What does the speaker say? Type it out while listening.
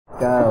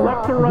go.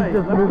 Left to right.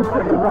 Left to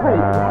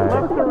right.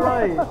 Left to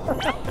right.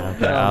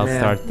 Okay, I'll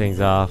start things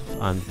off.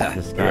 I'm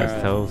this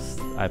guy's toast.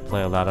 I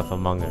play a lot of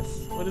Among Us.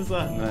 What is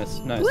that? Nice.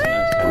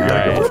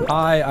 Alright.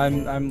 Hi,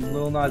 I'm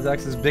Lil Nas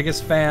X's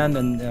biggest fan,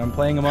 and I'm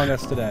playing Among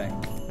Us today.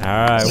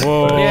 Alright,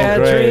 whoa, Yeah,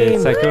 great. Dream.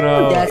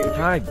 Sekuno. Yes.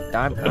 Hi,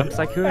 I'm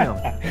Saikuno,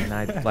 and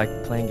I like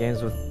playing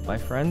games with my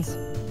friends.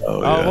 Oh,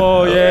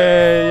 whoa,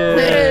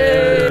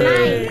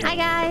 yay. Hi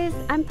guys,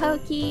 I'm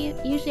Pokey.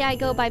 Usually I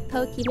go by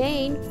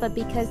Pokimane, but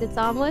because it's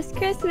almost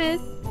Christmas,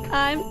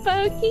 I'm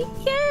Pokey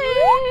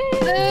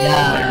Kid.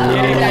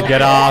 Yeah.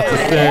 Get off the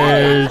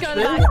stage.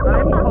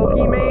 I'm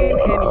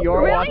Pokimane, and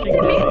you're watching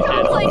Disney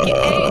Channel. Like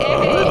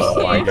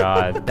Oh my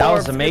god. That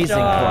was amazing.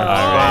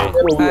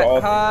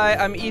 Alright. Hi,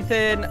 I'm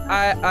Ethan.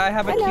 I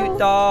have a cute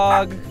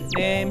dog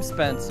named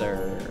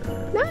Spencer.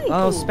 Nice.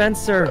 Oh,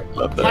 Spencer.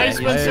 Hi, Hey,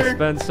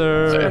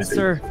 Spencer.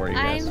 Spencer.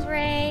 I'm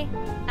Ray.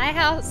 I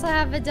also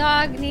have a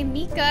dog named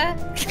Mika.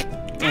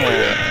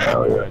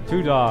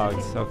 Two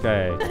dogs,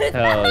 okay.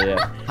 Hell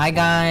yeah. Hi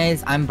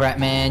guys, I'm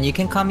Bretman. You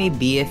can call me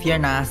B if you're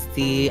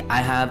nasty. I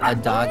have a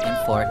dog and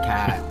 4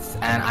 cats,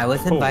 and I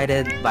was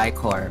invited by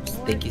Corpse.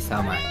 Thank you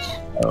so much.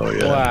 Oh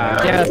yeah. Wow.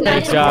 Yeah,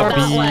 Nice good job,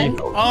 one.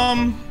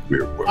 B.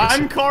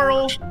 I'm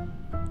Carl.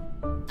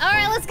 All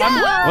right, let's go.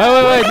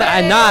 Wait,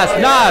 Nas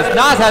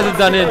hasn't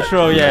done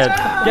intro yet.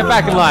 Get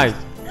back in line.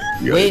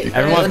 Wait,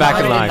 Everyone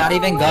back in line. Not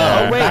even go.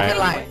 Yeah, Back in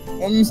right.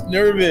 line. I'm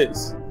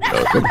nervous.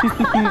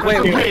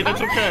 Wait, that's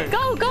okay.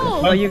 Go.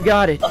 Oh, you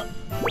got it.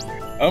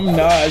 I'm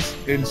Nas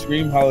in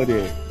Scream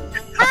Holiday.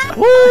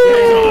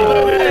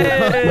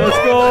 Let's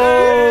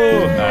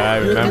go!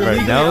 Alright, remember,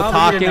 no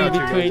talking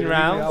between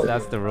rounds.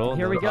 That's the rule.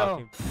 Here we no go.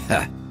 talking.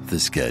 Ha,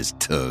 this guy's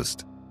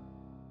toast.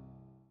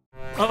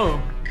 Oh.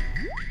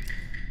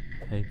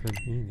 Hey,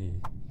 Panini,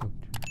 don't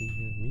you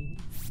hear me?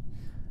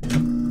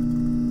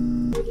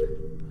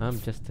 I'm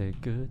just a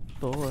good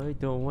boy,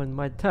 don't want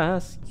my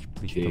task.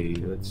 Please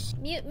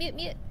don't kill me.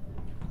 Mute.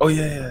 Oh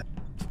yeah.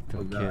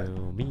 Don't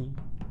kill me.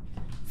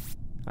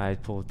 I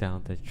pulled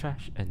down the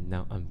trash and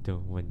now I'm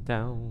doing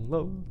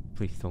download.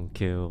 Please don't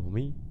kill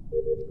me.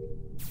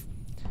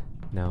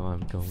 Now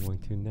I'm going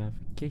to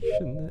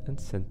navigation and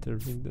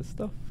centering the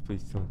stuff.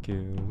 Please don't kill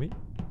me.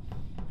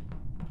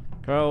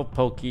 Carl,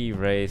 Pokey,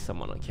 Ray,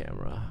 someone on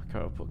camera.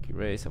 Carl, Pokey,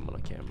 Ray, someone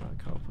on camera.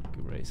 Carl,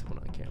 Pokey, Ray, someone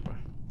on camera.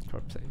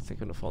 Corpse,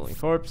 second of falling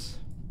corpse.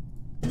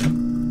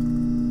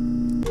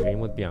 Green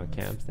would be on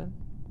cams then.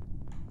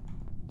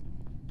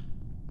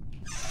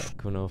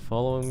 Kuno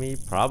following me,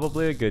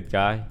 probably a good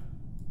guy.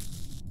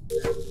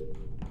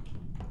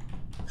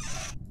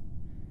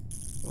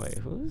 Wait,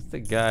 who's the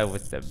guy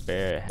with the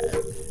bear head?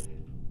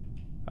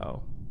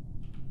 Oh.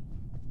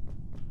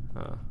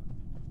 Huh.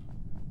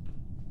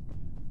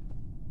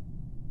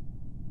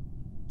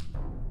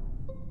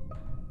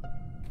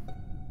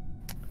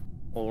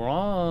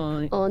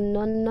 Alright. Oh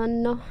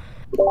no.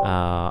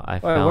 I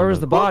Wait, found where was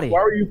the body?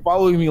 Why were you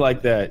following me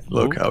like that?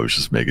 Look, I was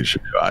just making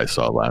sure. I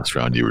saw last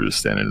round you were just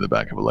standing in the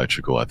back of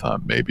electrical. I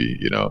thought maybe,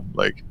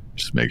 like,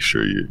 just make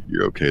sure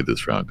you're okay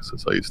this round because I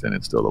saw you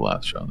standing still the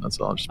last round. That's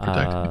all. Just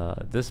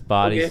protecting. This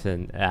body's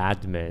an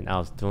admin. I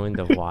was doing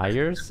the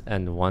wires,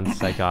 and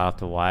once I got off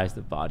the wires,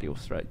 the body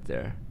was right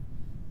there.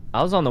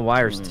 I was on the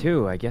wires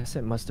too. I guess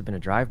it must have been a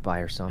drive-by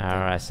or something.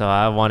 Alright, so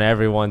I want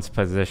everyone's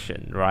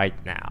position right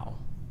now.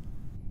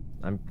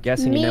 I'm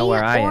guessing you know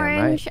where I am, right?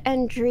 Orange,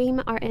 and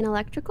Dream are in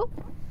electrical.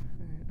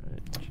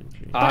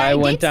 But I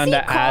went did down see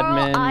to Carl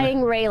admin.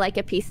 eyeing Ray like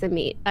a piece of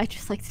meat. I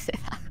just like to say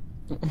that.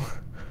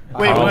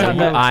 Wait, Carl, what? are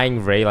you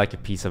eyeing Ray like a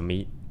piece of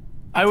meat?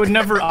 I would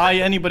never eye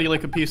anybody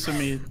like a piece of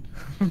meat.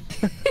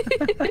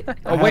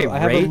 Oh wait, I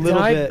have Ray a little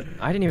died? bit.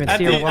 I didn't even At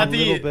see the- her. at the-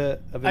 little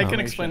bit of I can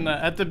explain information.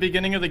 that. At the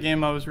beginning of the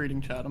game, I was reading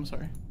chat. I'm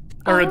sorry.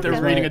 Oh, Or okay. there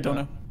was reading a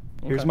dono.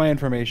 Here's my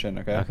information,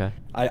 okay? Okay.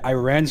 I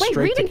ran Wait,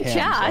 straight to reading cams.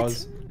 chat? I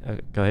was,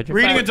 Go ahead.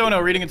 Reading a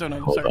dono.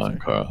 Hold Sorry. on,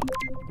 Carl.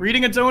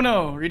 Reading a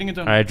dono.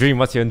 Alright, Dream,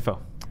 what's your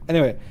info?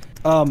 anyway,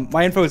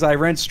 my info is I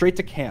ran straight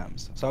to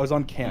cams. So I was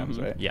on cams,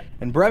 right? Yeah.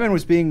 And Bretman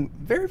was being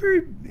very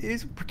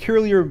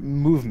peculiar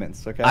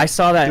movements, okay? I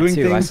saw that Doing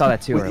too. I things saw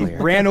that too he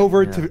earlier. ran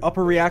over to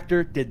upper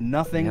reactor, did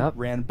nothing, Yep.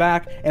 ran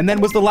back, and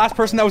then was the last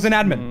person that was an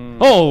admin.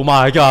 Oh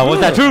my god, was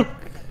that true?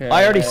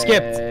 I already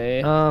skipped.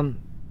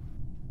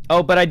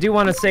 Oh, but I do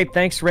want to say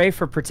thanks, Ray,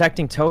 for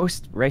protecting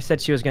Toast. Ray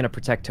said she was going to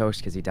protect Toast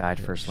because he died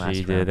first last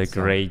She round. did a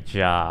so- great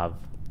job.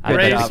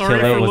 Ray, job. sorry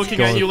Killer for was looking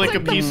at going you like for-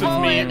 a piece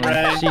of meat,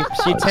 Ray.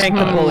 She tanked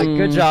the bullet.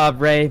 Good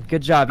job, Ray.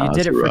 Good job. You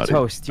did it for Maserati.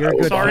 Toast. You're a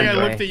good Sorry, friend,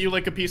 I Ray. looked at you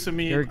like a piece of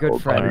meat. You're a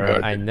good friend.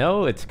 God. I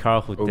know it's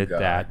Carl who did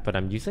God. that, but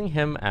I'm using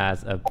him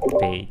as a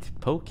bait.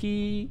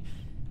 Pokey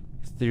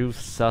threw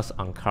sus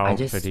on Carl I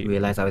just pretty.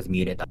 realized I was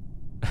muted.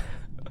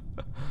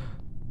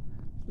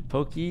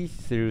 Pokey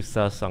threw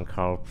sus on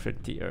Carl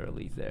pretty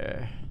early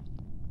there.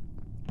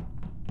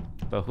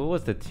 But who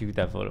was the two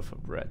that voted for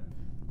Brett?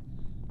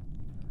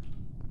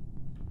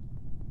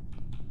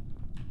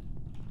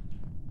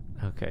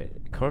 Okay,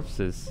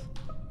 corpses.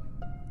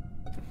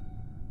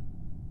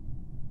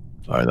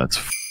 Alright, that's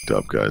f***ed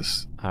up,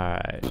 guys.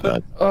 Alright.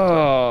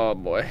 Oh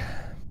boy.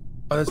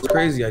 Oh, that's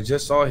crazy. I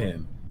just saw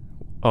him.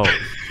 Oh.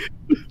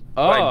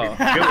 Oh.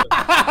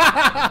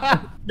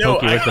 No,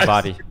 Pokey, where's the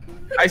body?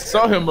 I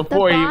saw him The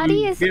before.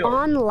 body is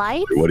on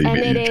lights, What do you and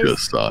mean it you is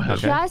just saw him?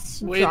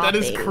 just Wait, that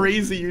is dropping.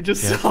 crazy. You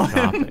just Just saw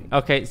him. dropping.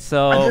 Okay, I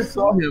so just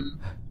saw him.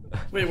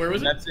 Wait, where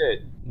was it? That's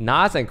it.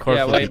 Nas and Corpse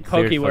Yeah, will wait, be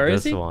cleared Pokey, for where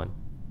is this he? one.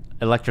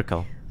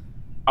 Electrical.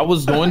 I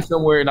was going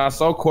somewhere and I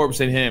saw Corpse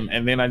and him,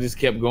 and then I just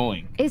kept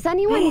going. Is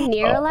anyone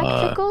near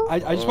electrical? I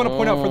just want to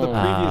point out for the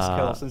previous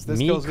kill, since this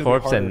me, kill's gonna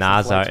Corpse, be and harder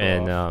Nas since are lights were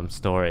in off.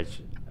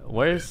 storage.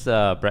 Where's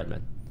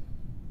Bretman?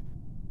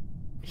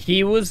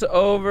 He was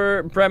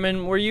over.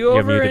 Bremen, were you You're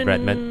over muted, in?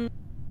 Bretman.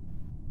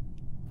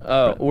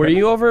 Oh, were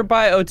you over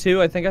by O2?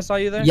 I think I saw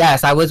you there.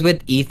 Yes, I was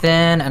with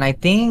Ethan, and I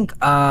think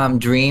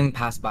Dream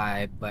passed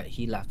by, but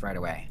he left right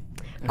away.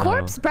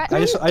 Corpse, Bretman, I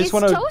just is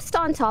wanna- Toast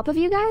on top of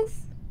you guys?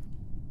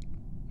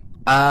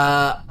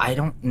 I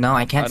don't know.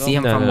 I can't see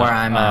him from where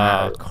I'm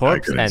at.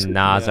 Corpse couldn't see and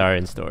him, Nas are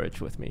in storage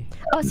with me.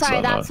 Oh, sorry,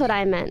 saw that's Nas. what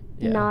I meant.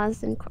 Yeah.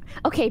 Nas and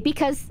okay,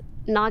 because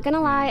not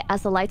gonna lie,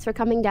 as the lights were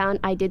coming down,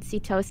 I did see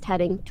Toast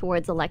heading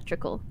towards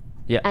electrical,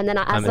 Yeah. and then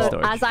I'm in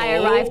storage. as I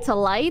arrived to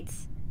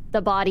lights,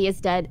 the body is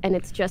dead and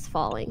it's just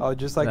falling. I would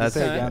just like That's to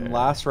say fair. again,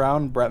 last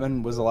round,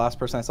 Bretman was the last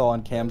person I saw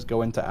on cams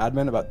go into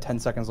admin. About 10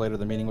 seconds later,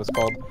 the meeting was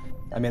called.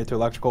 I made it to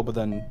electrical, but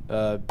then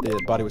the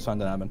body was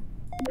found in admin.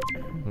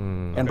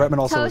 And Bretman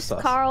also was Toast,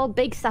 sus. Carl,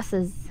 big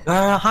susses.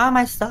 How am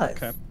I stuck?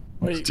 Okay.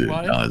 Wait, Dude,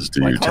 why? Nas,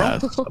 do Why, your Carl?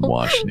 tasks. I'm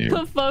watching you.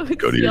 The folks,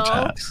 Go to your y'all.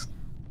 tasks.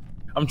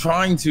 I'm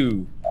trying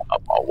to.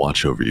 I'll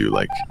watch over you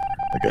like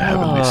a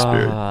heavenly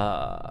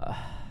spirit.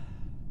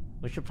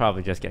 We should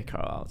probably just get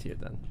Carl out here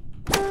then.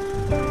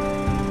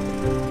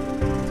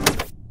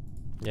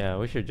 Yeah,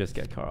 we should just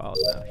get Carl out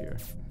now here.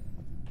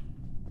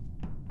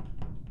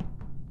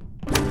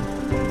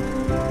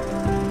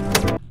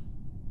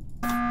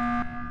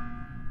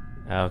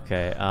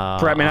 Okay.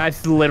 Bremen, I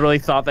literally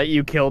thought that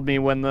you killed me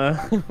when the.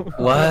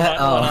 What?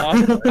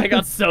 Oh. I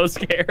got so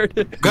scared.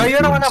 Girl, you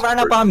don't want to run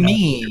up on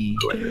me.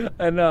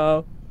 I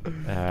know.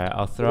 Alright,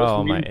 I'll throw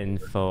all my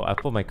info. I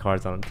put my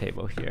cards on the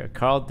table here.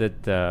 Carl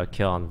did the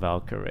kill on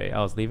Valkyrie. I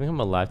was leaving him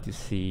alive to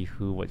see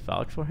who would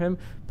vouch for him.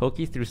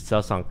 Pokey threw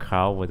sus on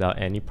Carl without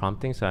any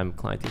prompting, so I'm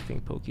inclined to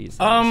think Pokey is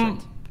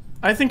innocent.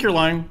 I think you're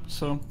lying,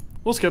 so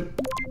we'll skip.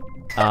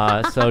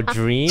 So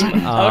Dream,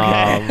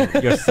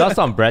 your sus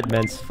on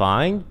Breadman's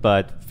fine,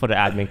 but for the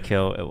admin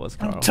kill, it was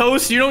Carl.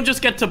 Toast, you don't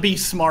just get to be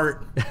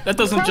smart. That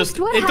doesn't Toast, just.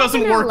 what It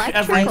doesn't happened to work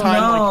every electrical?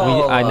 time.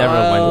 Like, I never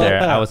went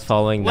there. I was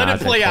following Let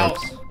Nas it play and out.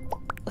 Corpse.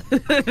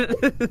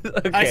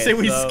 I say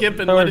we so- skip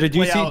and Or let it did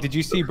you play see? out. Did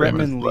you see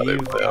Bretman Let it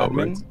leave play out,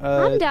 admin?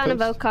 I'm down to Toast?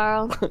 vote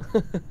Carl.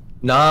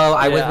 No,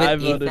 I was Yeah, I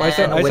with voted Ethan I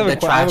said- I with said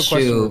the I have a trash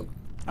question. chute.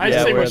 I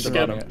Yeah, say we're we at the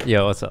skip. bottom.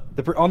 Yo, what's up?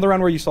 On the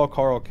round where you saw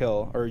Carl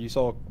kill, or you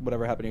saw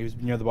whatever happened, he was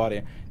near the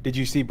body. Did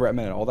you see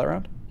Bretman at all that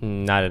round?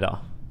 Not at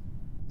all.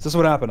 So this is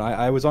what happened.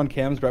 I was on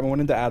cams. Bretman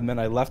went into admin.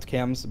 I left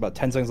cams. About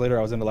 10 seconds later,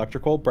 I was in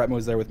electrical. Bretman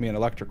was there with me in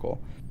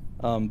electrical.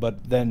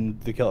 But then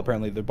the kill,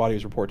 apparently the body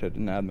was reported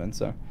in admin.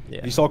 So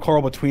Yeah. you saw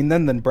Carl between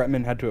then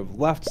Bretman had to have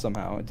left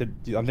somehow. I'm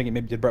thinking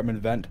maybe did Bretman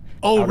vent?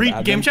 Oh, out of read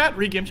admin? game chat.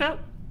 Read game chat.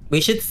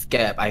 We should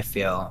skip, I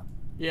feel.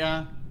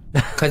 Yeah.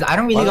 Because I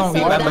don't really don't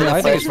Well, remember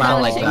that's the first what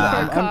round like I'm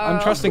that. saying.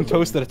 I'm trusting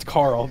Toast that it's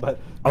Carl, but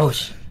Oh,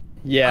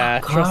 Yeah,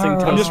 trusting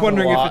Carl. I'm just Toast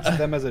wondering a if lot. it's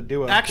them as a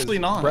duo. 'cause Actually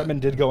not.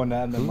 Bretman did go into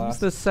admin Who's last.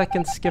 the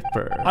second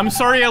skipper? I'm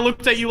sorry I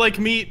looked at you like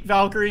meat,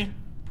 Valkyrie.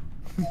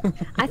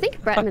 I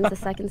think Bretman's the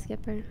second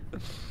skipper.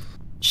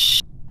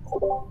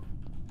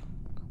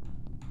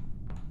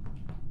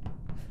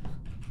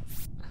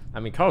 I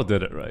mean, Carl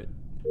did it right.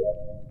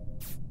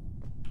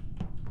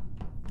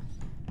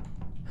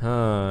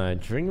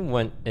 Dream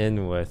went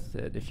in with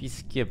it. If he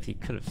skipped, he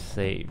could have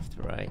saved,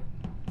 right?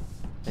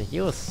 And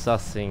he was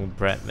sussing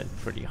Bretman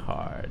pretty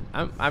hard.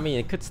 I mean,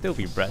 it could still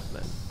be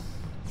Bretman.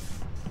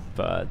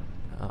 But,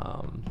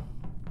 I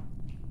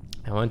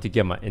wanted to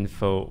get my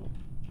info.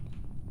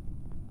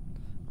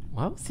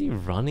 Why was he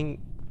running?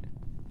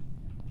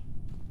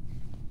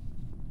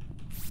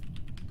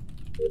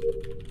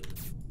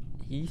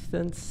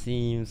 Ethan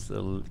seems...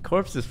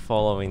 Corpse is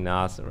following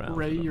Nas around.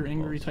 Ray, for the your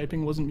angry most.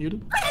 typing wasn't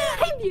muted.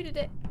 I muted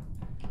it.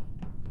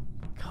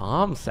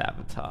 Calm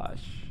sabotage.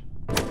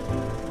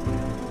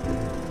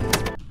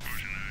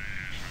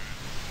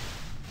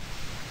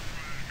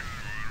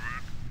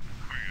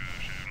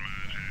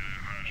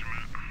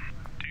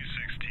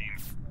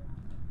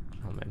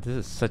 Oh man, this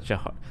is such a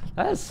hard.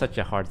 That is such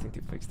a hard thing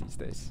to fix these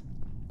days.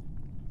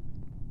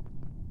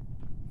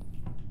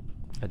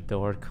 A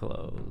door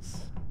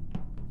close.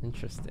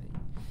 Interesting.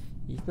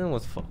 Ethan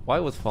was. Why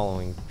was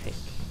following Pink?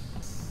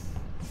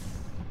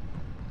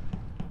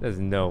 There's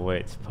no way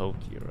it's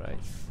Pokey, right?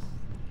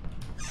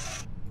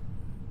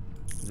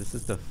 This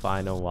is the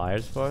final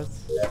wires for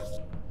us?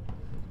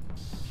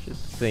 Should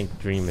think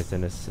Dream is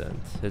innocent.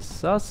 His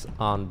sus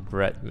on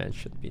Bretman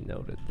should be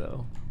noted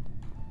though.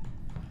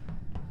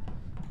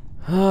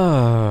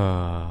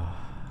 Oh,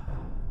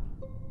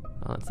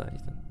 it's not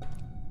Ethan.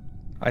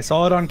 I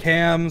saw it on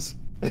cams.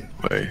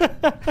 Wait,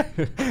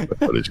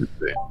 what did you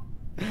say?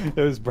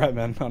 It was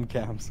Bretman on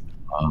cams.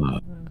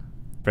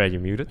 Brad, you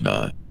muted?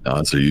 Nah,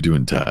 So are you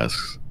doing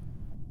tasks?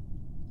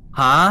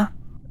 Huh?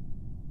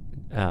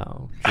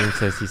 Oh, Dream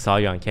says he saw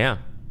you on cam.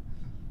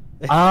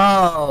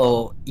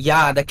 Oh,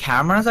 yeah, the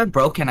cameras are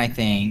broken, I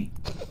think.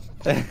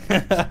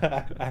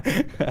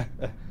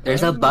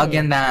 There's a bug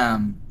in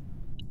them.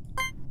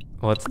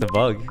 What's the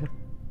bug?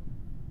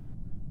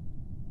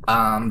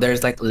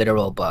 There's like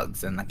literal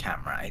bugs in the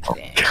camera, I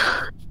think.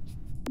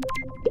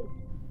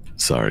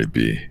 Sorry,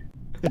 B.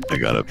 I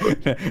gotta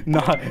put.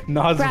 Nas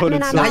Bratman,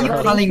 voted I'm so not you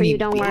hard. calling for me you,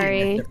 don't B,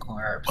 worry. Mr.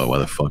 Corpse? Why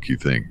the fuck you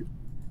think?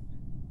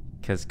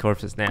 Because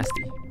corpse is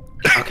nasty.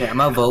 Okay, I'm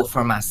gonna vote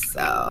for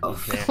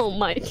myself. Oh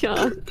my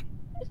god.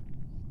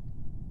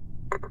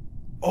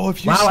 Oh,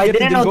 if you Wow, I skipped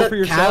didn't and know go the for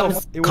yourself, Cavs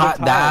it would've caught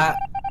tied. that.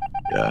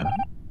 Yeah.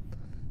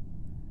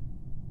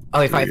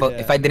 Oh, if I vote,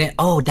 if I didn't,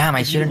 oh damn,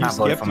 I should have not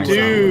voted for myself.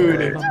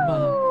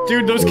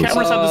 Dude, those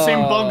cameras have the same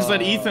bugs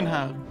that Ethan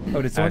had.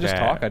 Oh, did someone just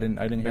Okay. talk? I didn't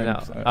hear. No.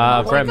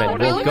 him. Bremen,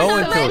 we'll Ray go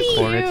was into so a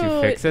corner to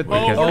cute. fix it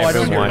because Oh, I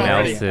don't hear everyone Ray.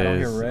 else I don't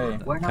hear is Ray.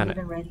 We're not kind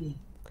even of. ready.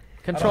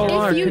 Control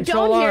R. If you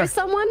Control don't R. hear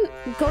someone,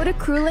 go to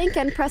crew link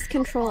and press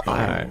Control Oh,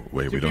 R.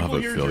 wait, we Do don't have a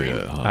people hear fill Dream?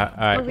 yet, huh?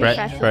 Alright, Or Brett,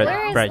 refresh it. Brett,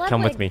 Where is Brett,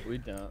 come with Ludwig? me. We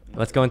don't.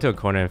 Let's go into a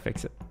corner and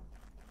fix it.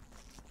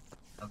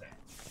 Okay.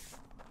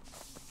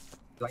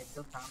 Do I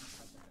still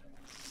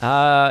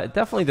count? It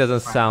definitely doesn't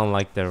sound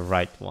like the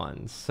right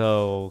one.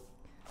 So,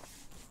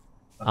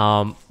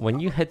 when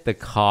you hit the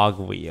cog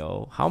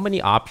wheel, how many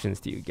options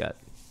do you get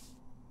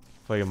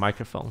for your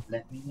microphone?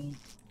 Let me.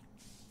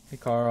 Hey,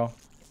 Carl.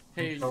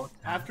 Hey,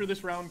 after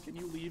this round, can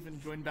you leave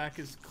and join back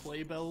as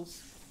Clay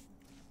Bells?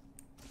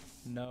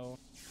 No.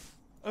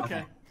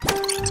 Okay.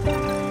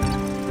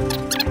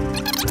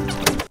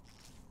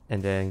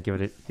 And then give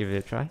it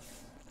a try.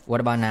 What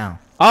about now?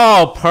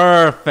 Oh,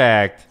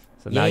 perfect.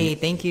 So now Yay! you,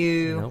 Thank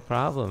you. no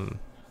problem.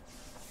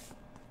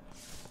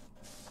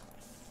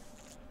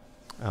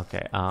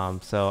 Okay,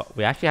 so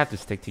we actually have to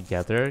stick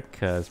together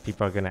because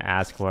people are gonna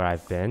ask where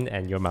I've been,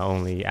 and you're my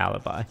only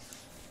alibi.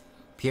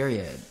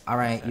 Period. All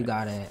right, you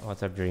got it.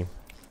 What's up, Dream?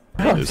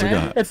 There's a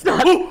guy. It's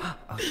not.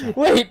 Oh shit.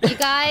 Wait. You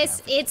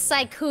guys, it's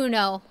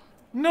Saikuno.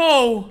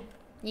 No!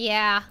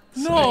 Yeah.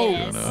 No!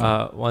 It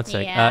is. One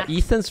sec. Yeah.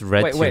 Ethan's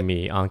read Wait, to wait.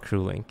 me on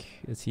CrewLink.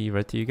 Is he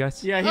read to you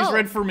guys? Yeah, he's Oh.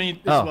 red for me as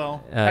Oh.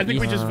 well. I think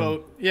we just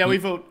vote. Yeah, we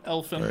vote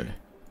Elfin. Right.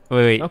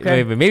 Wait,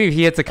 Okay. wait. Maybe if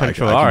he hits a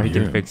Control I R, can he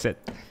can hear him. fix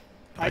it.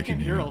 I can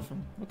hear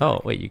Elfin. Oh,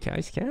 wait, you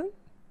guys can?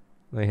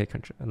 Let me hit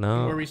Control. Or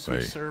No. we switch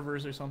Wait.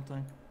 servers or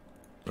something.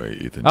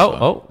 Wait, Ethan.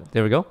 Oh,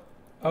 there we go.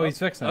 Oh, he's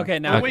fixing it. Okay,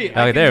 now Oh, wait, okay,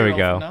 I can there hear we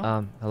go. Elfin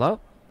now. Hello?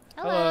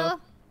 Hello.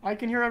 I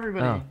can hear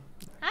everybody. Oh.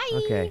 Hi.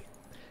 Okay.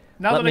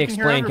 Now Let that me I can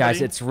hear explain, guys.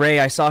 everybody- It's Ray.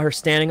 I saw her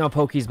standing on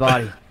Pokey's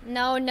body.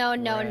 No.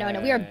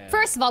 We are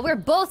first of all, we're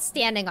both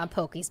standing on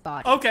Pokey's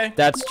body. Okay.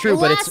 That's true, the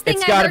but last thing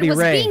it's I got to heard be was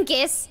Ray.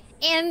 Bingus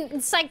and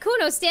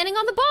Saikuno standing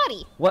on the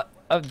body. What?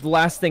 The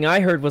last thing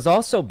I heard was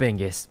also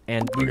Bingus,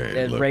 and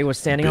Okay, look, Ray was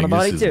standing on the Bingus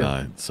body is too.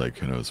 not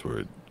Saikuno's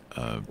word.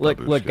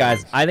 Look,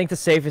 guys. I think the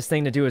safest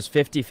thing to do is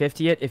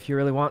 50-50 it if you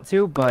really want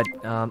to, but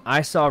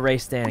I saw Ray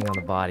standing on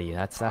the body.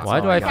 That's Why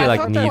all do I got. feel like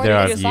thought that neither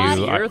of was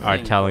you your are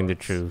thing, telling the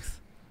Corpse. truth?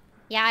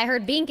 Yeah, I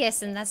heard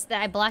Bingus, and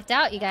I blacked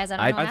out. You guys,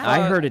 I don't know how. I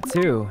heard it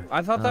too.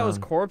 I thought that was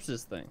Um,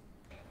 Corpse's thing.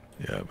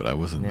 Yeah, but I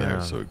wasn't Yeah.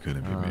 there, so it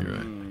couldn't be me,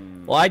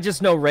 right? Well, I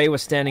just know Ray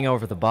was standing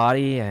over the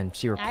body, and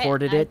she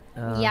reported it.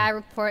 Yeah, I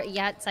report.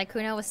 Yeah,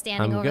 Saikuno was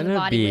standing I'm over the gonna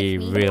body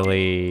be with me.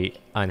 really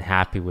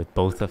unhappy with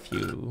both of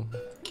you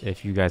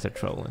if you guys are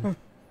trolling.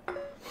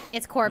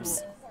 It's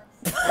Corpse.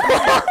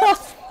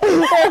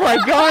 Oh my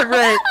God,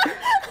 Ray!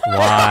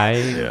 Why?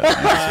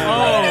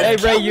 Hey,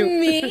 Ray,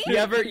 Me? you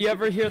ever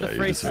hear the Yeah, you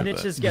phrase deserve that.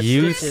 "snitches get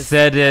You stitches"?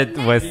 said it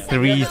with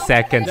 3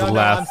 seconds No, I'm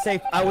left.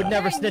 safe. I would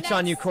never snitch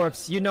on you,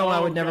 Corpse. You know I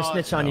would never God.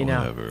 snitch on you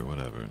now.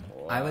 Whatever.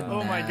 I would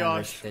Oh my never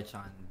gosh. stitch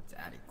on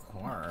Daddy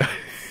Corpse.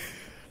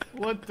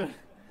 What the?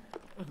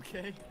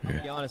 Okay.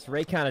 To be honest,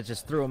 Ray kind of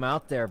just threw him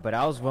out there, but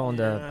I was willing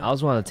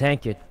to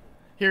tank it.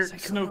 Here,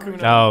 Snow Kuno.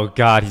 Oh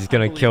God, he's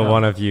gonna kill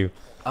one of you.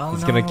 Oh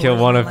He's no, gonna kill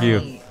where's one the of you.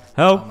 light?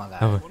 Help! Oh my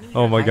God.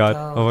 Oh my God!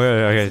 Oh my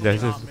God! Okay,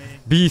 there's just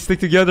B. Stick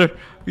together.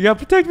 You gotta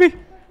protect me.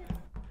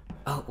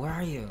 Oh, where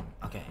are you?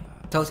 Okay.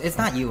 Toast, it's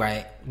not you,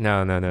 right?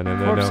 No.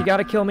 Corpse, you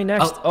gotta kill me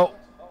next. Oh.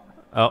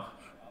 Oh.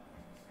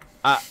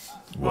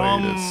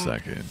 Wait a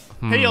second.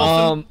 Hey,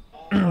 Elfin.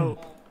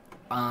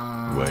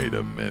 Wait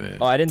a minute.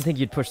 Oh, I didn't think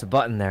you'd push the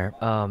button there.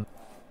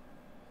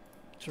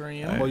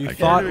 Dream. Well, you I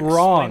thought Care to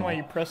wrong. explain why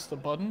you pressed the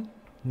button?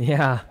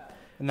 Yeah.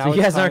 Now So you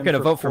it's guys aren't time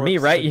gonna vote for me,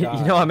 Corpse right? to You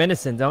die. know I'm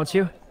innocent, don't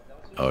you?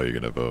 Oh, you're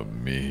gonna vote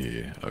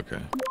me? Okay.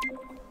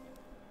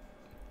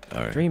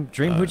 All right. Dream,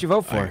 who'd you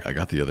vote for? I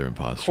got the other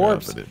imposter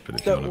Corpse. out, but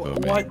if you want to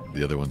vote What? me,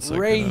 the other one's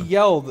Ray Saikuno.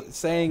 yelled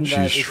saying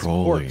that She's it's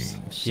trolling. Corpse.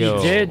 She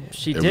Yo. did,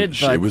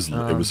 but it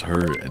was her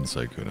and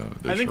Saikuno.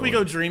 They're I think we trolling.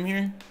 go Dream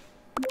here.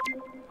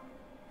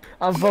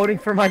 I'm voting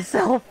for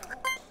myself.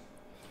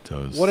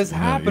 Toast. What is You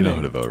know happening?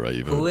 who to vote, right?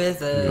 You vote. Who is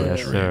you vote it? Yes,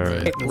 Dream,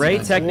 sir. right? Ray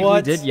technically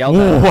What? did yell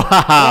that.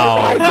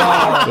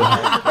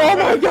 Wow. Oh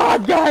my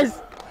God, guys!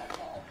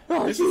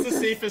 This is the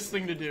safest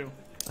thing to do.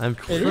 I'm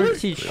pretty Oh my God,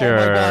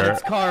 sure.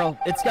 it's Carl.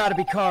 It's got to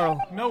be Carl.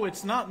 No,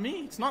 it's not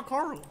me. It's not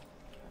Carl.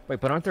 Wait,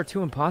 but aren't there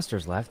 2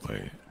 imposters left?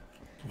 Wait.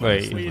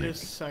 Wait. Wait a I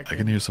second.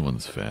 can hear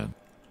someone's fan.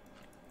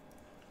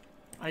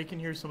 I can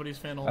hear somebody's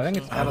fan also. I think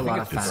it's. I have a lot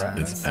of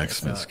It's fans.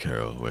 Xmas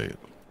Carol. Wait.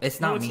 It's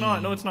No, not it's me.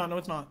 not. No, it's not. No,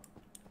 it's not.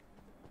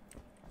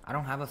 I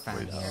don't have a fan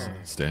Wait. here.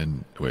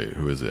 Stand. Wait.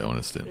 Who is it? I want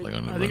to stand. Like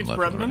on I think it's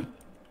left and Bregman. right.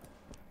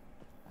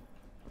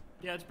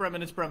 Yeah, it's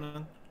Bremen. It's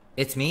Bremen.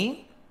 It's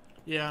me?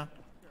 Yeah.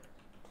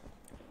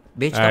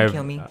 Bitch, don't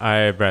kill me.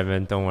 Alright,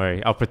 Bradman, don't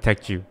worry. I'll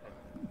protect you.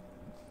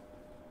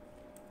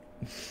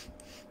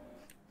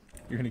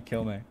 You're gonna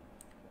kill me.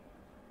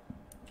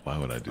 Why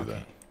would I do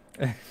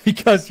that?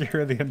 Because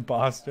you're the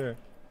imposter.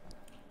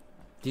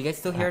 Do you guys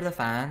still hear the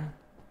fan?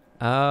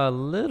 A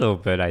little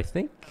bit, I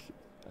think.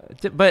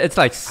 But it's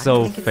like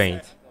so think it's-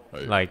 faint. Oh,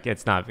 yeah. Like,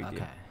 it's not a big Okay.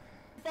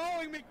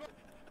 deal.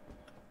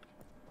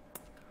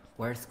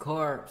 Where's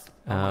Corpse?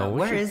 We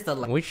is the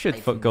light? We should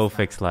in go this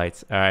fix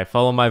lights. Alright,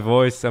 follow my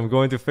voice. I'm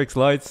going to fix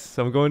lights.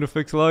 I'm going to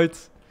fix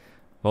lights.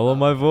 Follow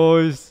my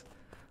voice.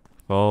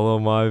 Follow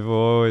my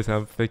voice.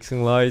 I'm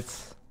fixing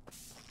lights.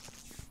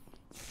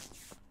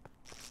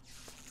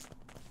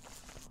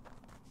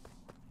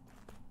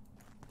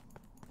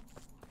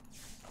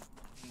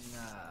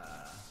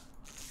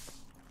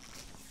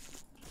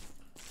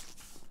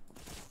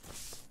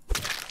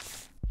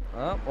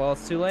 Oh, well,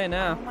 it's too late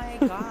now. Oh my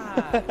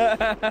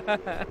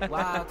god.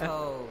 Wow,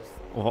 Toast.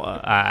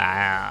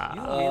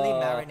 You really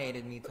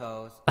marinated me,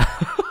 Toast.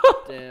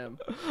 Damn.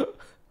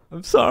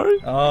 I'm sorry.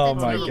 Oh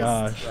my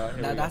gosh.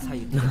 No, that's how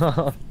you do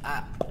it.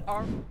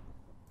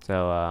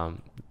 So,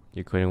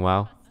 you quitting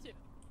WoW?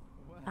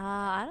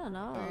 I don't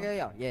know.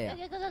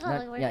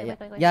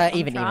 Yeah,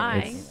 even.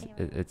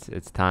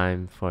 It's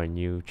time for a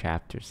new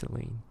chapter,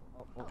 Celine.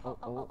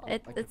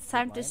 It's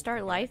time to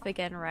start life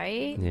again,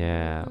 right?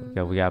 Yeah,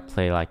 we gotta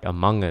play like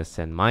Among Us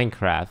and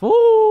Minecraft.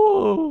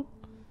 Woo!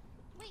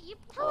 Wait, you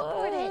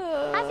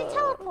teleported. How's it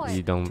teleport?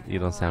 You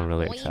don't sound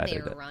really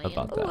excited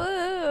about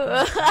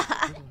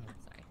that. Woo!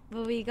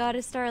 But we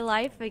gotta start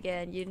life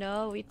again, you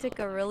know? We took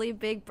a really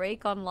big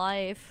break on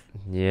life.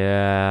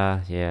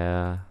 Yeah.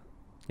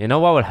 You know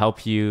what would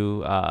help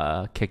you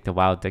kick the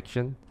WoW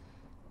addiction?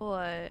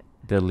 What?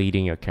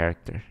 Deleting your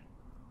character.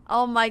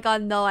 Oh my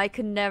god, no, I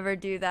could never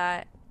do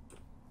that.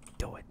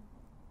 Do it.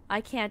 I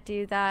can't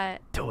do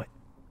that. Do it.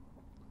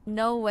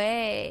 No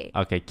way.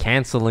 Okay,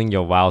 canceling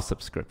your WoW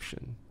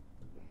subscription.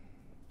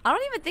 I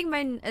don't even think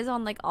mine is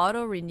on like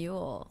auto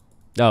renewal.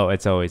 No,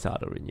 it's always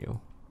auto renew.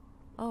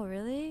 Oh,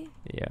 really?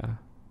 Yeah.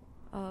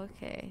 Oh,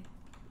 okay.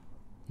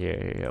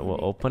 Here. We'll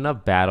open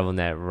up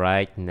Battle.net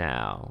right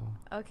now.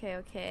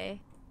 Okay.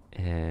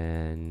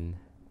 And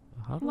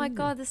Oh my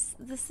god, this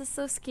is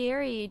so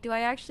scary. Do I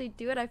actually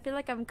do it? I feel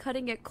like I'm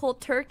cutting it cold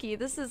turkey.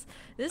 This is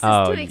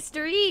too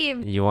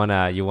extreme. You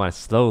wanna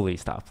slowly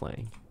stop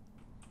playing.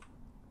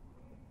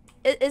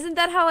 Isn't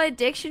that how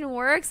addiction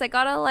works? I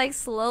gotta like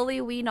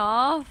slowly wean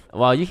off.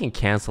 Well, you can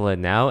cancel it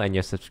now, and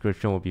your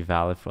subscription will be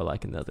valid for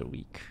like another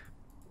week.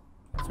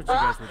 That's what you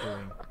guys were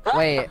doing.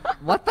 Wait,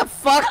 what the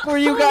fuck were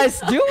you guys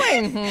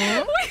doing?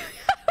 I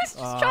was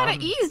just trying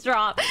to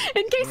eavesdrop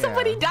in case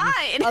somebody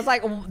died. I was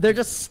like, they're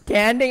just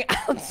standing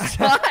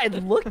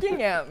outside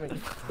looking at me.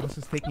 I was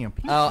just taking a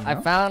peek. Oh, I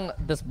found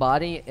this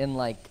body in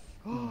like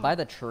by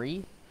the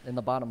tree in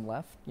the bottom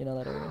left. You know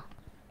that area?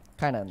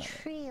 Kind of.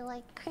 Tree,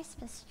 like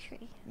Christmas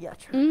tree. Yeah,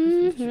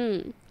 true.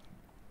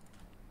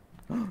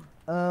 Mm-hmm.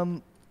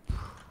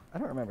 I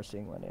don't remember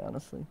seeing Wendy,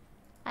 honestly.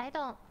 I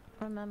don't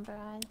remember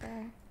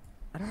either.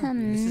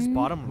 This is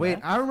bottom. Wait,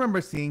 I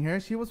remember seeing her.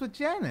 She was with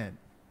Janet.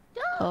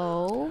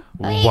 Oh.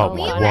 Wait, Whoa,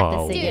 we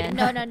whoa. were, dude,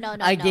 no.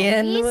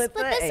 Again with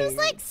But the this was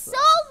like so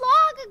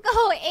long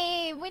ago,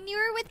 Abe. When you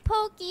were with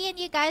Pokey and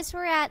you guys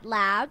were at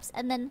labs,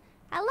 and then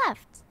I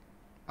left.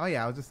 Oh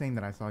yeah, I was just saying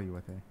that I saw you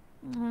with her.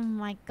 Oh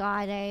my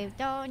god, Abe,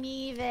 don't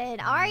even.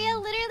 Arya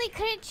literally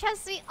couldn't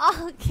trust me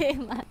all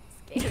game last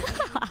game.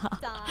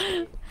 Stop.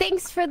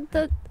 Thanks for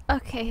the.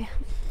 Okay,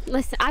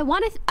 listen.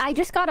 I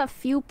just got a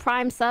few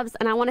Prime subs,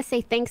 and I want to say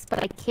thanks,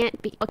 but I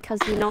can't because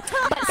you know.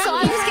 But so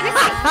I'm just gonna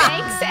say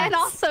thanks and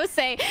also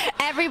say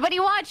everybody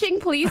watching,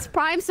 please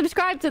Prime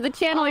subscribe to the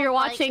channel you're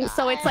watching,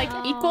 so it's like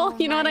equal.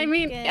 You know what I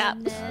mean? Yeah.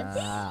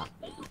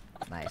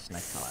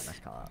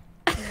 Nice call out.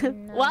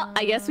 Well,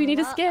 I guess we need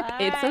to skip.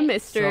 It's a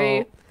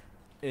mystery.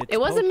 It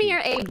wasn't me or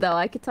Abe, though.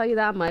 I could tell you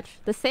that much.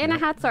 The Santa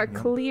hats are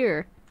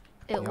clear.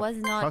 It was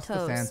not Trust the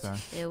toast. Santa.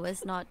 It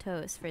was not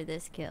toast for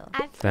this kill.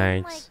 I've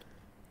been Thanks.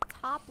 like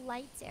top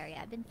lights area.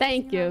 I've been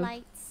Thank fixing the you.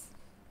 lights.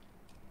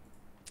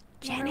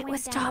 Janet Never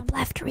was went top down.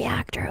 left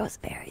reactor. It was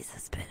very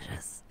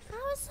suspicious. I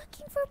was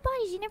looking for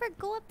bodies. You never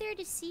go up there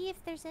to see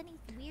if there's any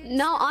weird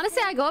No, stuff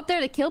honestly, there? I go up there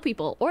to kill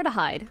people or to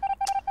hide.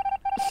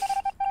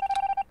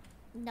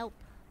 Nope.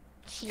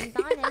 She's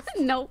honest.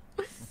 Nope.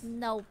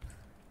 Nope.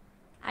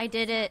 I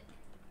did it.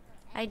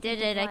 I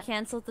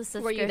canceled the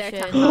subscription. Were you there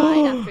to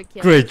hide after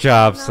killing? Great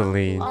job,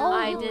 Celine.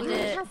 I did you're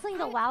it. canceling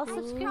the WoW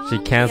subscription? She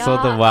canceled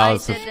the Yeah, WoW I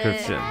did it.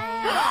 subscription.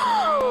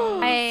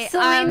 I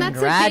mean, that's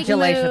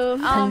Congratulations. a big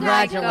move. Oh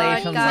my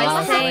Congratulations, God, guys.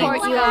 Love. Thank support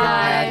you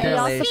guys. We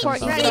all Congratulations,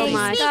 support you Love. so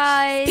much.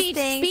 Guys, Speech,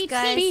 thanks, speech,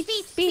 guys.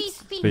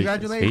 speech.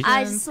 Congratulations.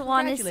 I just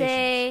want to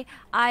say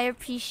I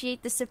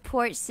appreciate the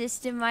support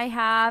system I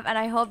have, and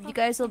I hope you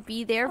guys will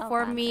be there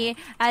for me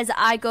as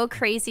I go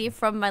crazy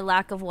from my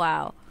lack of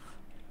WoW.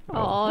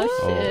 Oh,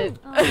 shit.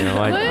 You know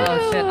what?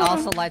 Oh shit!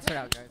 Also, lights are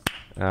out,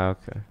 guys.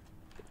 Okay.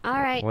 All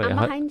right, Wait, I'm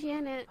how- behind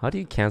Janet. How do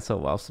you cancel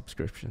a WoW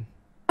subscription?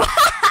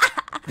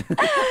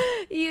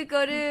 You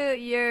go to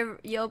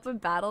you open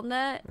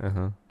BattleNet,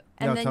 Uh-huh.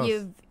 and then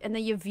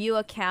you view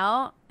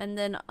account, and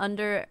then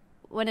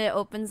when it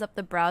opens up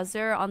the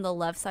browser on the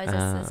left side it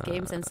says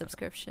games and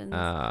subscriptions.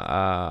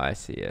 I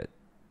see it.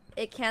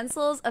 It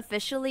cancels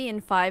officially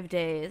in 5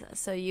 days,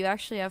 so you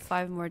actually have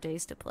 5 more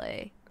days to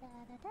play.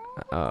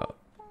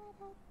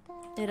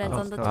 It ends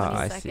on the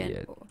 22nd. I see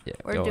it. Yeah,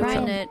 We're go doing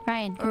on. it.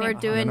 Ryan, come We're here.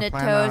 doing it,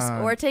 plan Toast.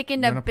 a- We're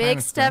taking you a wanna plan big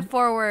a step scrim?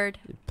 forward.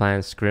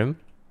 Plan scrim.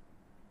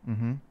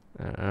 Mm-hmm.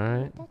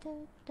 Alright.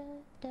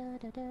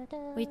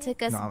 We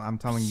took a No, I'm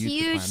telling you to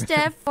huge plan it.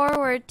 step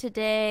forward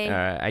today.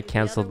 Alright, I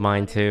canceled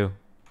mine too.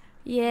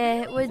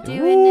 Yeah, we're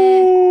doing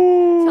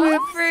it. We're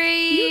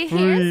free.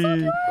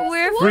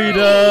 We're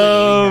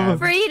Freedom!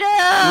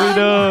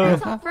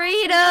 Freedom!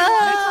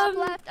 Freedom!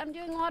 Left. I'm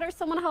doing water.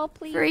 Someone help,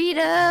 please.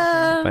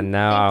 Freedom! But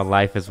now our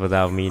life is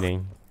without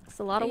meaning. It's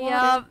a lot of water.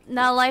 Yup.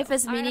 Now life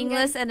is Alright, I'm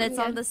meaningless, good. and it's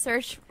I'm on good. the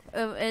search.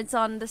 It's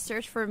on the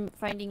search for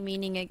finding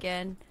meaning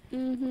again.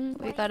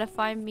 We gotta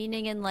find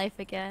meaning in life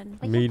again.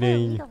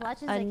 Meaning.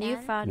 A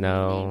newfound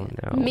No,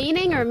 no.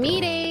 Meaning or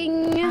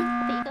meeting?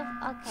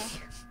 Okay.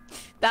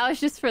 That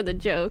was just for the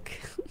joke.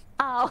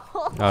 Oh.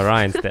 Oh,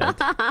 Ryan's dead.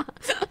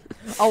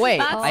 Oh wait,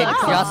 That's I a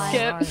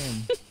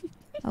just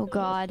Oh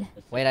God.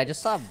 wait. I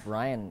just saw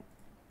Brian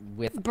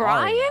with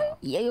Brian? Aria.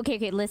 Yeah. Okay.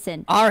 Okay.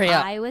 Listen.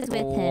 Aria. I was with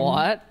him.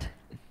 What?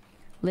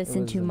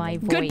 Listen to my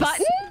voice. Good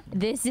button?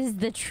 This is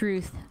the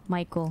truth,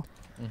 Michael.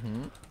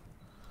 Mm-hmm.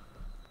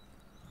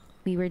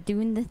 We were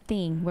doing the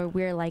thing where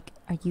we're like,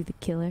 "Are you the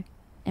killer?"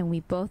 And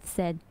we both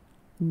said,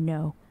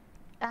 "No."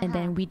 And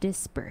then we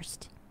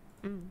dispersed.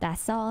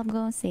 That's all I'm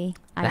gonna say.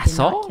 I That's did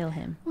not all? kill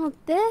him. Well,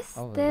 this,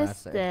 Oh,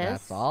 this,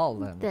 that's all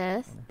then.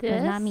 this,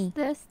 It's not me.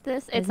 this.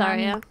 It's It's not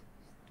me. Aria.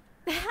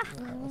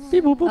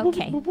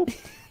 Okay.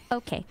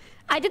 Okay.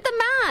 I did the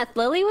math.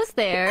 Lily was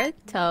there.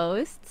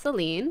 Toast.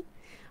 Celine.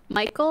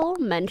 Michael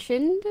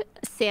mentioned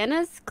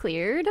Santa's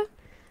cleared,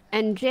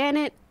 and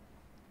Janet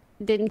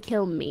didn't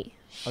kill me.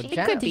 Oh, It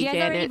Janet- could Did be you guys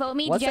already Janet. vote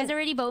me? Did you Wasn't- guys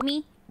already vote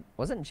me?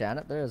 Wasn't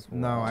Janet there as well?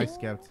 No, I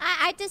skipped.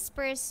 I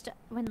dispersed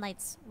when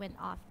lights went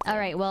off. All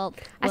right. Well,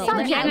 I saw let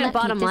me- Janet let me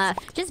bottom just,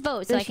 left. Just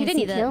vote so But I she can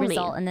see didn't the kill me.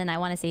 result, and then I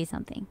want to say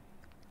something.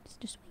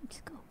 Just wait.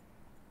 Just go.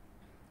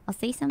 I'll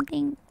say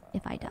something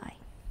if I die.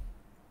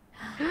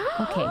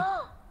 Okay.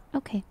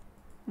 Okay.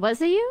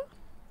 Was it you?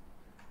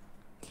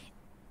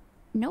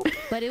 Nope.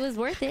 But it was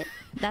worth it.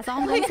 That's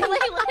all I'm going to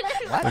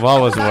say.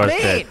 What was worth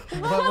it?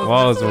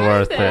 What was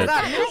worth it?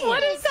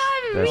 What does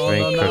that That's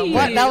mean? very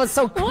What? That was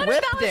so What if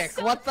that was cryptic.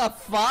 so- What the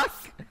fuck?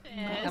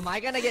 Am I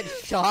gonna get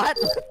shot?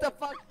 What the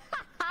fuck?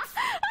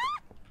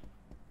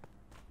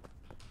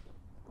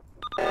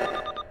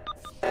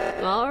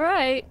 All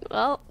right.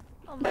 Well,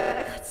 Oh my god,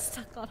 I got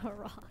stuck on a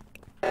rock.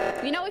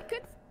 you know, it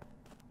could.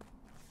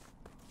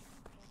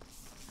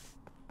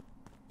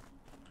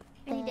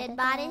 Any dead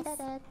bodies?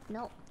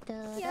 Nope.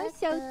 You're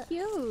so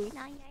cute.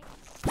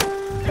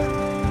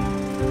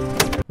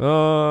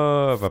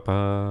 Oh, I've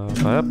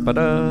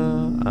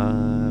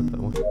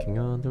been working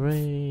on the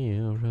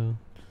railroad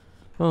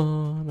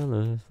on a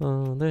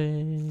little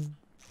day.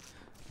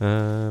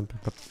 Okay,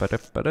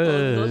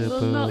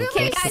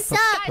 guys, Sup?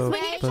 guys, we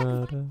need to check.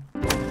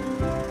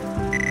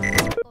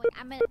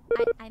 I'm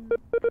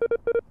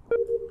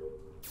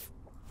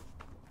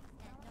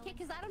Okay,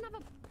 because I don't have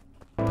a.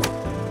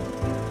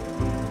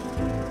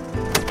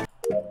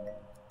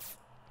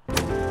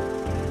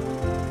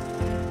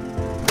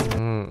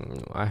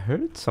 I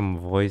heard some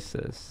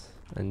voices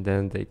and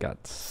then they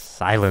got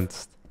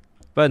silenced,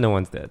 but no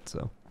one's dead,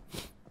 so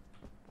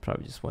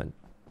probably just went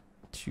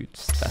shoot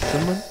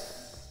specimen.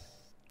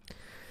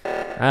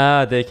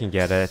 They can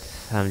get it.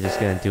 I'm just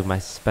gonna do my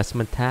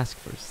specimen task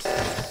first.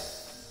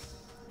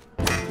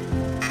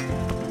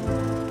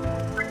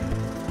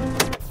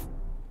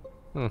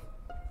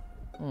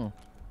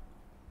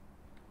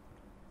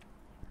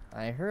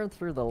 I heard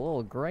through the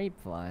little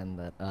grapevine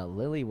that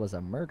Lily was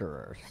a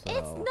murderer. So.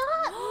 It's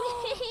not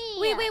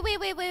me!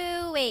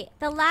 Wait.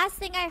 The last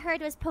thing I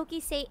heard was Pokey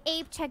say,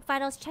 Abe, check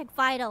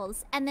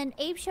vitals. And then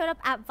Abe showed up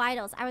at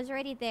vitals. I was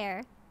already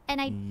there.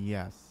 And I...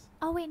 Yes.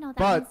 Oh, wait, no, that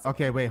But, was...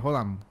 okay, wait, hold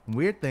on.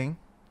 Weird thing.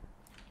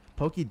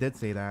 Pokey did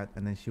say that,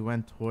 and then she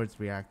went towards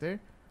reactor.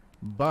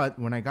 But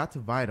when I got to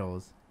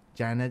vitals,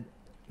 Janet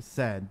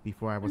said,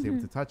 before I was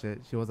able to touch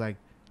it, she was like,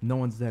 no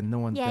one's dead, no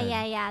one's dead.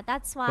 Yeah.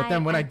 That's why... But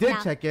then when I did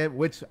yeah. check it,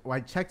 which I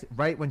checked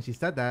right when she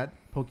said that,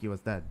 Pokey was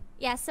dead.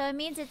 Yeah, so it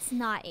means it's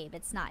not Abe.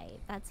 It's not Abe.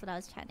 That's what I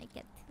was trying to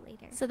get to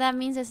later. So that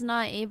means it's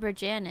not Abe or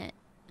Janet.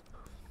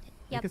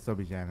 It could still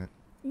be Janet.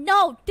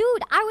 No,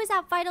 dude, I was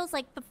at Vitals.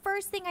 Like, the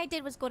first thing I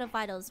did was go to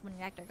Vitals when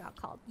reactor got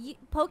called.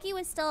 Pokey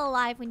was still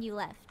alive when you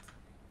left.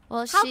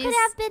 Well, How could it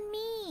have been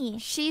me?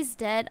 She's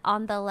dead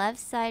on the left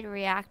side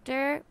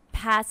reactor,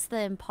 past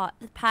the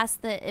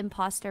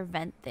imposter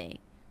vent thing.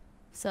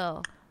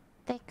 So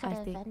they could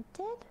have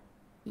vented.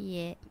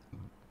 Yeah.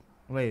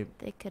 Wait.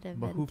 They could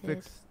have But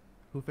vented.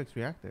 who fixed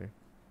reactor?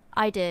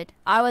 I did.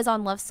 I was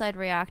on left side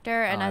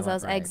reactor, and Oh, as I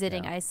was right,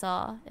 exiting, yeah. I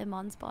saw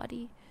Imon's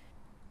body.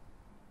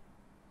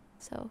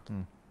 So.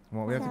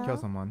 Well, we have to kill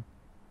someone.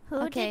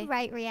 Who did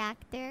right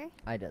reactor?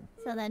 I did.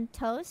 So then,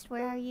 Toast,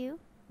 where are you?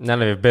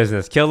 None of your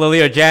business. Kill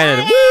Lily or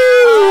Janet. Woo!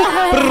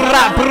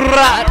 Brah,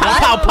 brah,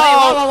 pow, pow,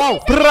 pow.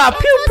 Brah,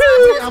 pew,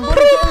 pew.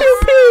 Pew, pew,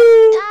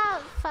 pew.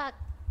 Oh, fuck.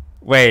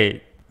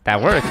 Wait, that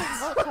worked.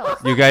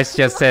 You guys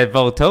just said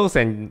vote Toast,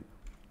 and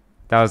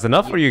that was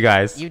enough for you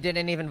guys. You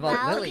didn't even vote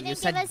Lily. You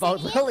said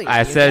vote Lily.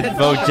 I said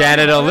vote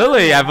Janet or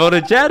Lily. I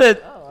voted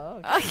Janet.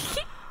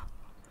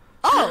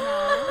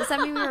 Oh, does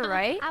that mean we were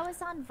right? I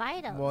was on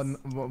Vitals.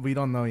 Well, we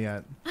don't know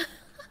yet.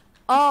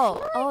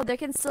 Oh, there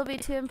can still be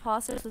 2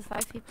 imposters with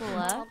 5 people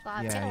left. Oh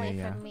god, get away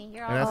from me.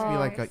 You're It has to be all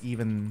like an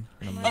even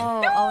number.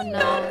 Oh no.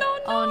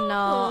 Oh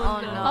no.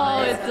 Oh no.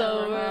 Oh, it's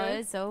over.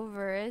 It's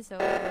over. It's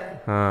over.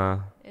 Huh.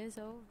 It's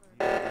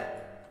over.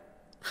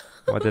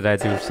 What did I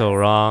do so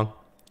wrong?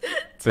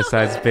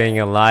 Besides being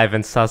alive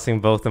and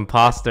sussing both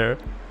imposter.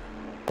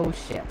 Oh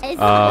shit. It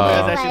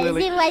was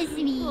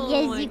me.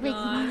 Yes, it was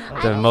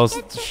me. The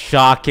most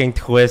shocking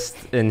twist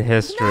in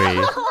history.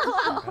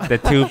 The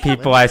 2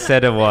 people I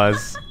said it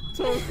was.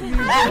 Oh,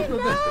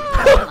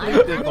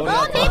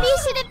 maybe you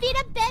should have been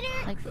a better.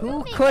 Like,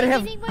 who could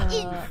have?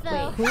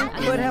 Who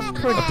could have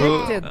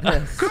predicted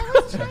this? I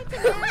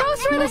was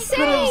trying to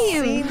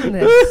say Seen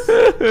this?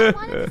 I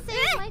wanted to say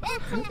Michael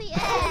told me.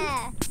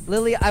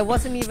 Lily, I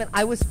wasn't even.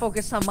 I was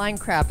focused on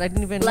Minecraft. I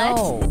didn't even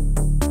know.